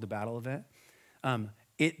the Call to Battle event.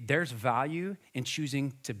 There's value in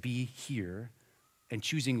choosing to be here and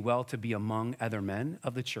choosing well to be among other men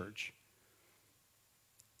of the church.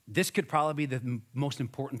 This could probably be the most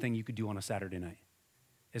important thing you could do on a Saturday night,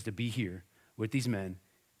 is to be here with these men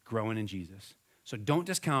growing in Jesus. So don't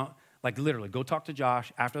discount, like literally, go talk to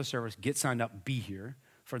Josh after the service, get signed up, be here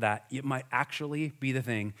for that. It might actually be the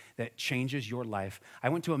thing that changes your life. I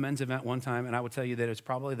went to a men's event one time, and I would tell you that it's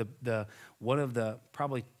probably one of the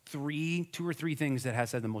probably two or three things that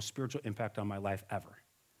has had the most spiritual impact on my life ever.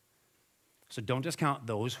 So don't discount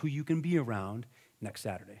those who you can be around next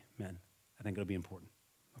Saturday, men. I think it'll be important,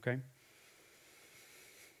 okay?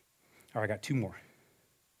 All right, I got two more.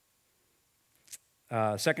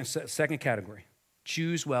 Second category,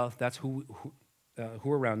 choose well. That's who are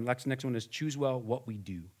around. Next one is choose well what we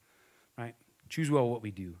do, right? Choose well what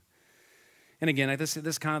we do. And again, this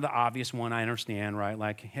is kind of the obvious one, I understand, right?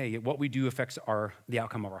 Like, hey, what we do affects the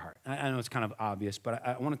outcome of our heart. I know it's kind of obvious, but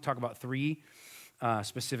I want to talk about three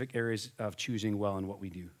specific areas of choosing well in what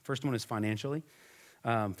we do. First one is financially.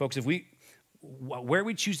 Folks, where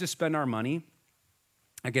we choose to spend our money,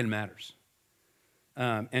 again, matters.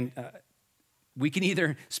 We can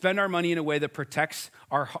either spend our money in a way that protects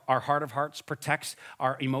our heart of hearts, protects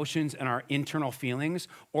our emotions and our internal feelings,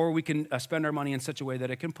 or we can spend our money in such a way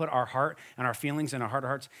that it can put our heart and our feelings and our heart of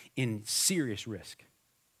hearts in serious risk.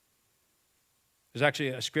 There's actually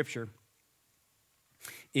a scripture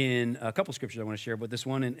in a couple scriptures I want to share, but this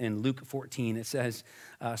one in Luke 14, it says,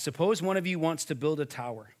 suppose one of you wants to build a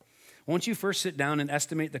tower. Won't you first sit down and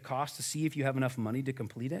estimate the cost to see if you have enough money to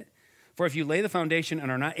complete it? For if you lay the foundation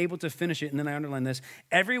and are not able to finish it, and then I underline this,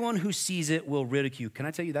 everyone who sees it will ridicule. Can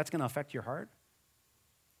I tell you that's going to affect your heart?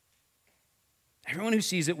 Everyone who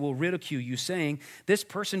sees it will ridicule you, saying, this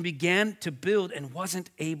person began to build and wasn't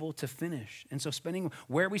able to finish. And so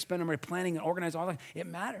where we spend our money, planning and organize all that, it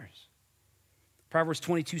matters. Proverbs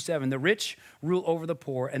 22:7, the rich rule over the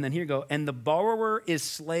poor. And then here you go, and the borrower is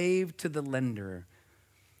slave to the lender.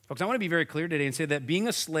 Folks, I want to be very clear today and say that being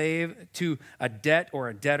a slave to a debt or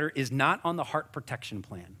a debtor is not on the heart protection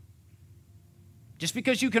plan. Just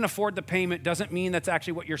because you can afford the payment doesn't mean that's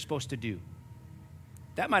actually what you're supposed to do.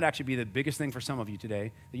 That might actually be the biggest thing for some of you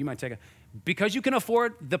today that you might take. Because you can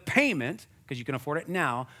afford the payment, because you can afford it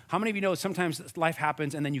now, how many of you know sometimes life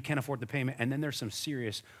happens and then you can't afford the payment and then there's some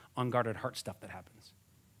serious unguarded heart stuff that happens?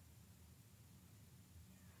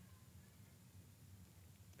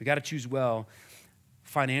 We got to choose well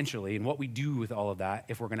financially and what we do with all of that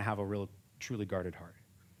if we're going to have a real, truly guarded heart.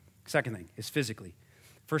 Second thing is physically.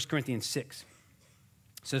 1 Corinthians 6.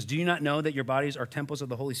 Says, do you not know that your bodies are temples of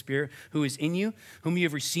the Holy Spirit who is in you, whom you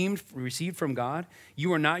have received from God?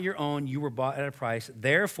 You are not your own. You were bought at a price.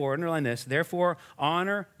 Therefore, underline this, therefore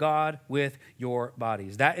honor God with your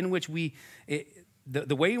bodies. That in which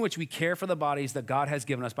the way in which we care for the bodies that God has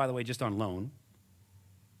given us, by the way, just on loan,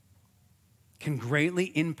 can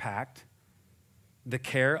greatly impact the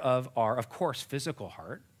care of our, of course, physical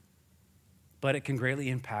heart, but it can greatly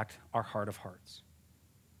impact our heart of hearts.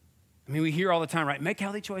 I mean, we hear all the time, right? Make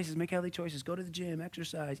healthy choices, go to the gym,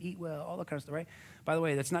 exercise, eat well, all that kind of stuff, right? By the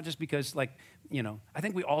way, that's not just because, I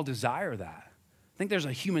think we all desire that. I think there's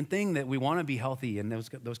a human thing that we want to be healthy and those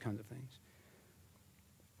kinds of things.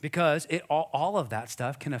 Because all of that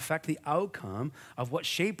stuff can affect the outcome of what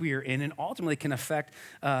shape we are in and ultimately can affect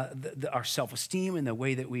our self-esteem and the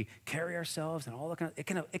way that we carry ourselves and all that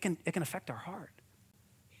kind of, it can affect our heart.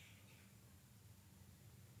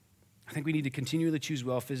 I think we need to continually choose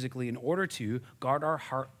well physically in order to guard our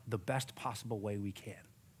heart the best possible way we can.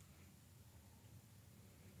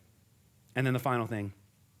 And then the final thing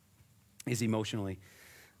is emotionally.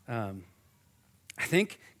 I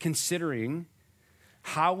think considering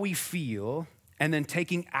how we feel and then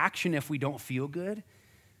taking action if we don't feel good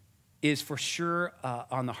is for sure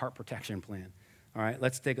on the heart protection plan. All right,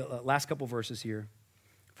 let's take a last couple verses here.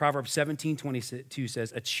 Proverbs 17:22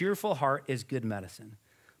 says, a cheerful heart is good medicine,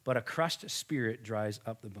 but a crushed spirit dries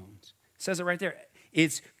up the bones. It says it right there.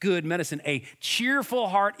 It's good medicine. A cheerful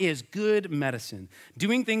heart is good medicine.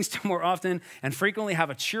 Doing things to more often and frequently have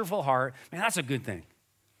a cheerful heart, man, that's a good thing.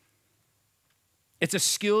 It's a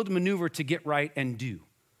skilled maneuver to get right and do.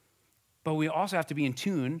 But we also have to be in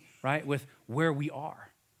tune, right, with where we are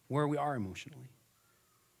emotionally.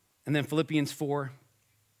 And then Philippians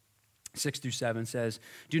 4:6-7 says,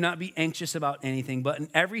 do not be anxious about anything, but in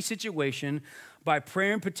every situation, by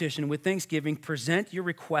prayer and petition, with thanksgiving, present your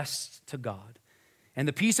requests to God. And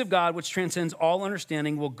the peace of God, which transcends all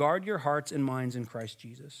understanding, will guard your hearts and minds in Christ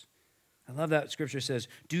Jesus. I love that scripture says,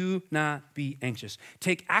 do not be anxious.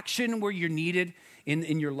 Take action where you're needed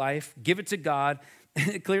in your life. Give it to God.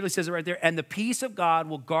 It clearly says it right there. And the peace of God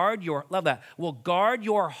will guard will guard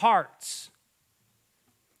your hearts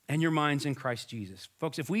and your minds in Christ Jesus.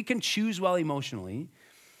 Folks, if we can choose well emotionally,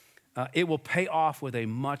 it will pay off with a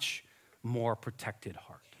much more protected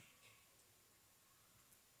heart.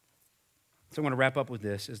 So I want to wrap up with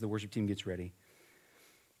this as the worship team gets ready.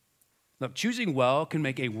 Look, choosing well can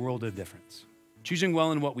make a world of difference. Choosing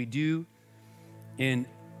well in what we do, in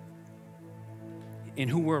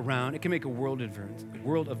who we're around, it can make a world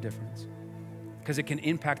of difference. Because it can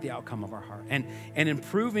impact the outcome of our heart. And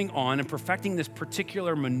improving on and perfecting this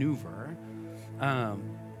particular maneuver, I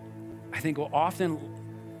think will often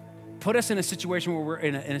put us in a situation where we're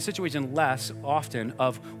in a situation less often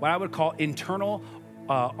of what I would call internal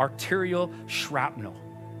arterial shrapnel.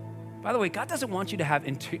 By the way, God doesn't want you to have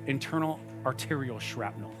internal arterial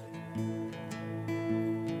shrapnel.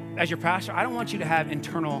 As your pastor, I don't want you to have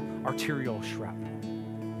internal arterial shrapnel.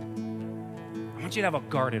 I want you to have a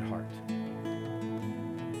guarded heart.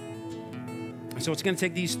 And so it's going to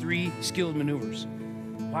take these three skilled maneuvers.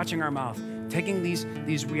 Watching our mouth, taking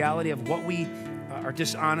these reality of what we are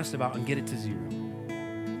dishonest about and get it to zero.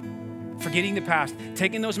 Forgetting the past,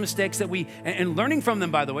 taking those mistakes that and learning from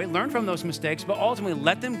them, by the way, learn from those mistakes, but ultimately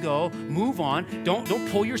let them go, move on. Don't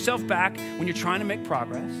pull yourself back when you're trying to make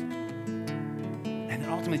progress. And then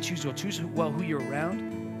ultimately choose well who you're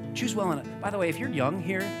around. Choose well. By the way, if you're young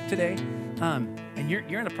here today, and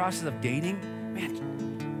you're in the process of dating,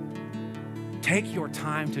 man, take your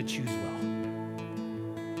time to choose well.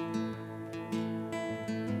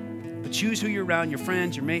 But choose who you're around, your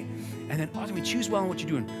friends, your mate, and then ultimately choose well in what you're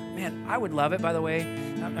doing. Man, I would love it, by the way.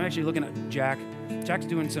 I'm actually looking at Jack. Jack's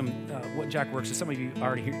doing some, what Jack works with. Some of you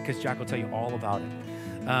already hear, because Jack will tell you all about it.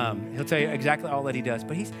 He'll tell you exactly all that he does.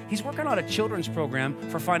 But he's working on a children's program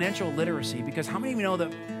for financial literacy, because how many of you know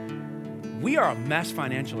that we are a mess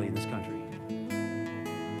financially in this country?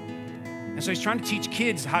 And so he's trying to teach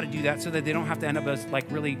kids how to do that so that they don't have to end up as like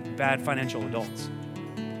really bad financial adults,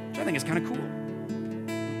 which I think is kind of cool.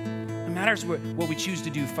 It matters what we choose to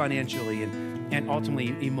do financially and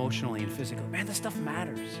ultimately emotionally and physically. Man, this stuff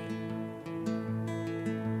matters.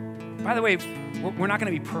 By the way, we're not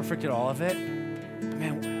going to be perfect at all of it. But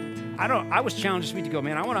man, I was challenged this week to go,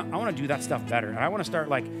 man, I want to do that stuff better. And I want to start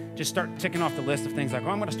start ticking off the list of things like, oh,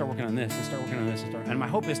 I'm going to start working on this and start working on this. And my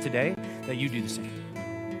hope is today that you do the same.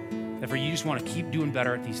 That for you just want to keep doing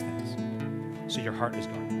better at these things so your heart is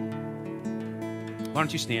guarded. Why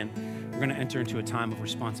don't you stand? We're going to enter into a time of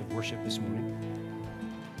responsive worship this morning.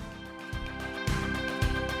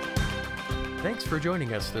 Thanks for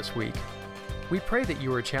joining us this week. We pray that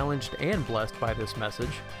you are challenged and blessed by this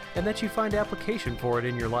message, and that you find application for it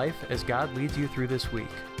in your life as God leads you through this week.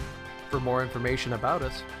 For more information about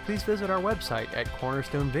us, please visit our website at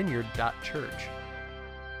cornerstonevineyard.church.